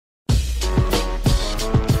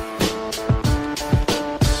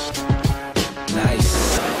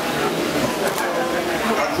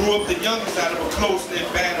youngest out of a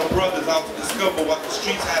close-knit band of brothers out to discover what the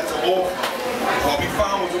streets had to offer. All we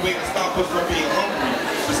found was a way to stop us from being hungry.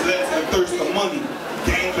 This led to the thirst of money,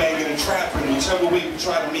 gangbanging and trapping, whichever way we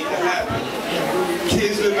try to make it happen.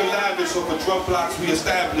 Kids live in lavish off the drug blocks we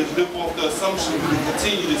established, live off the assumption we can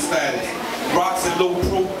continue this status. Rocks and low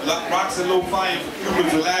fire for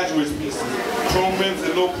Cubans and Lazarus pieces. Chrome rims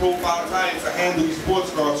and low profile tires to handle these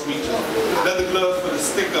sports car screeches. Leather gloves for the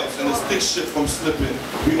stick-ups and the stick shit from slipping.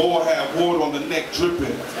 We all have water on the neck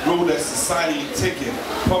dripping. Road that society ticking.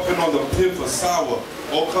 Puffing on the piff or sour.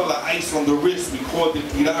 All color ice on the wrist, we called it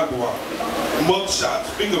piragua. Mug shots,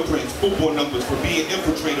 fingerprints, football numbers for being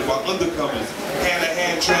infiltrated by undercovers.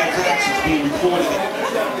 Hand-to-hand transactions being recorded.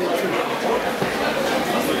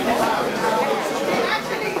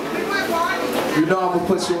 You know I'm gonna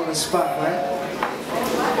put you on the spot, right?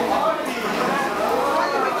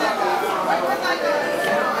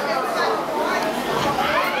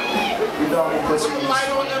 You know I'm gonna put you on the spot.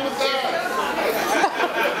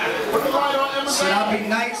 Should I be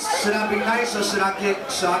nice? Should I be nice or should I get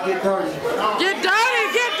dirty? Get dirty!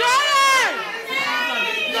 Get dirty!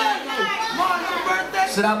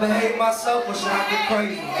 Should I behave myself or should I get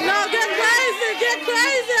crazy? No, get crazy! Get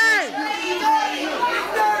crazy!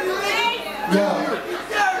 Yo.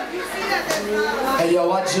 Hey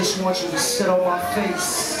yo, I just want you to sit on my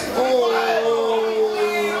face.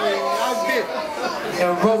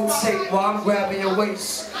 And rotate while I'm grabbing your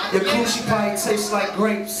waist. Your coochie probably tastes like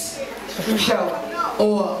grapes. Yo,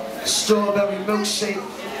 or strawberry milkshake.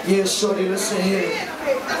 Yeah, shorty, listen here.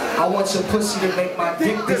 I want your pussy to make my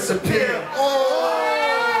dick disappear.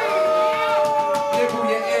 Nibble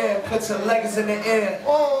your ear, put your legs in the air.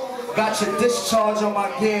 Got your discharge on my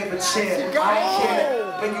gear, but chair. I don't care.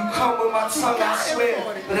 When you come with my tongue, I swear.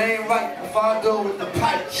 But it ain't right if I go with the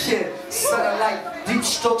pipe shit. Center light, deep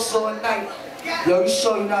strokes all night. Yo, you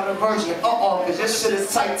sure you're not a virgin? Cause your shit is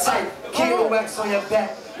tight. Candle wax on your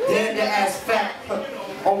back. Damn, your ass fat.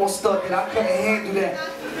 Almost thought that I couldn't handle that.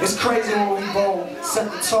 It's crazy when we bowl. Set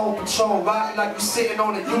the tone, patrol, rocking like you sitting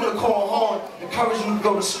on a unicorn horn. Encourage you to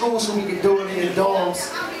go to school so we can do it in your dorms.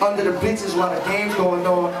 Under the benches while the game's going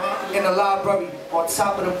on. In the library, on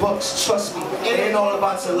top of the books. Trust me, it ain't all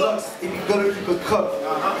about your looks. If you good if you could cook.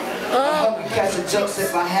 I'll help you catch the jokes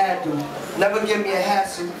if I had to. Never give me a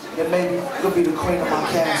hassle, and maybe you'll be the queen of my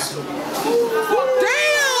castle. Damn!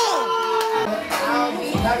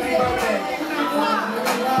 Happy birthday.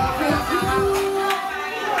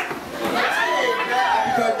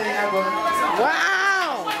 Happy birthday, Amber.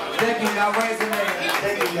 Wow! Thank you, now raise your hand.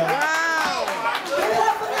 Thank you, y'all.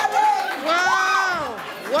 Wow!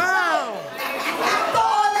 Wow!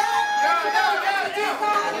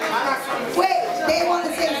 Wait, they want to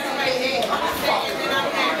say something.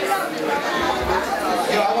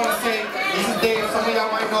 Yo, I want to say, this is Dave. Some of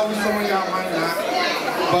y'all might know me, some of y'all might not.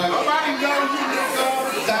 But nobody knows you, nigga.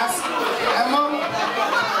 That's Emma.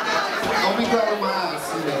 Don't be grabbing my eyes,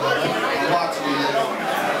 you know. Watch me, nigga.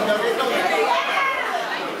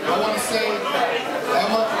 I want to say,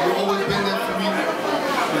 Emma, you've always been there for me.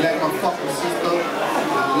 You're like my fucking sister.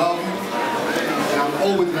 I love you. And I'm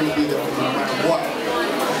always going to be there for you, no matter what.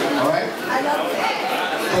 Alright? I love you.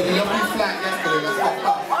 But you left me flat yesterday. That's fucked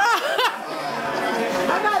up.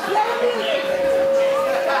 I'm not blaming you.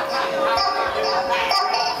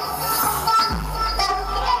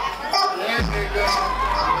 Yeah, nigga.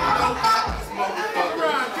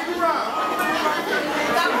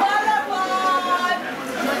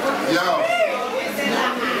 Yo.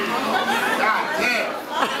 God damn.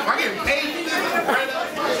 Am I getting paid for this?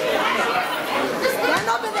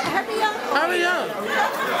 Hurry up!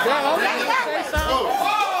 Yeah, hold on. Say something.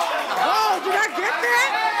 Oh, did I get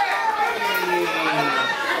that?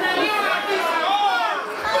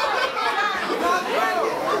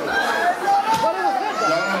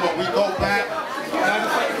 But we go back.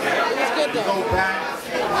 It's good though. Go back.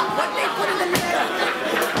 What they put in the middle?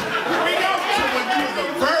 We go to when you was a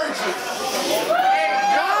virgin.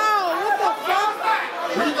 Wow, what the fuck?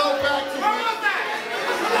 We go back to when...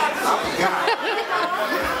 I forgot.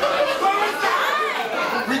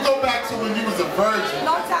 We go back to when you was a virgin.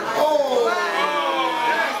 Long time.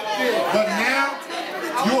 But now,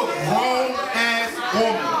 you're a grown-ass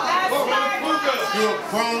woman. You're a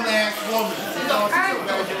grown-ass woman.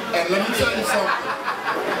 And let me tell you something.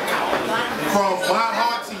 From my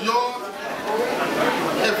heart to yours,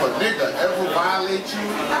 if a nigga ever violate you,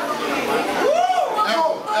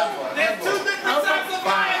 ever. There's two different types of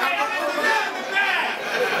violation.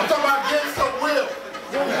 I'm talking about getting some will.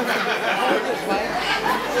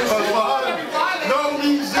 No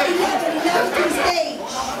means Let's do stage.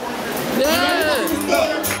 Yeah.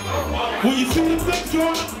 When you see the big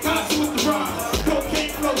joint,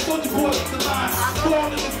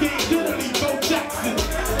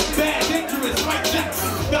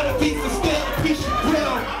 Gotta be some still, a piece of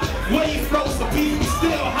grill. Wave flows, a piece of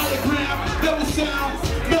still. Higher ground, double sound,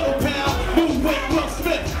 middle pound. Move weight, Will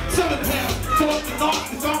Smith, 7 pounds. So up the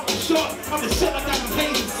north, it's off the short. I'm the shit, I got some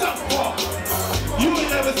pain in Southpaw. You ain't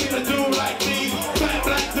never seen a dude like me. Fat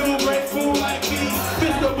black dude, great fool like me.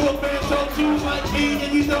 Mr. Bookman told you like me,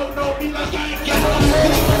 and you don't know me like I ain't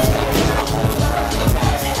got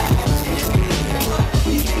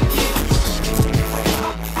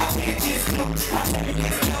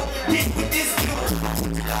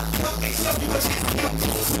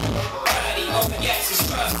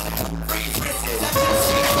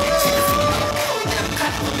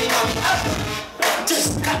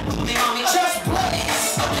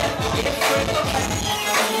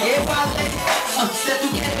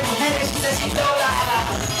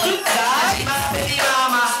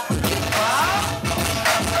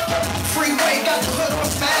Freeway got the hood on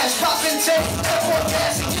smash, poppin' tape, therefore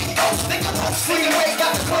gas and kick off. Freeway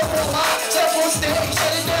got the club on lock, therefore stage,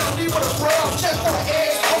 shut it down, leave with a bro, check for the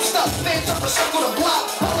edge, post up, fans up, circle the block,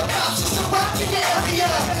 all the cops just a rock in your area,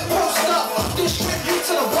 post up, distribute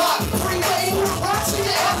to the block, freeway, rocks in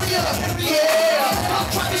your area, yeah, I'm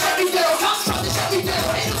trying to shut me down, cops trying to shut me down,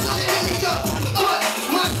 haters gonna hit me up,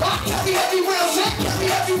 my clock carry heavy rounds, that carry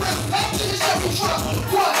heavy rounds, back to the Chevy truck,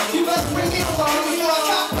 what, you better bring me along, you know I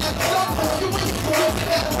got that, you ain't going to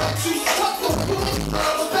that, you fuck the, you ain't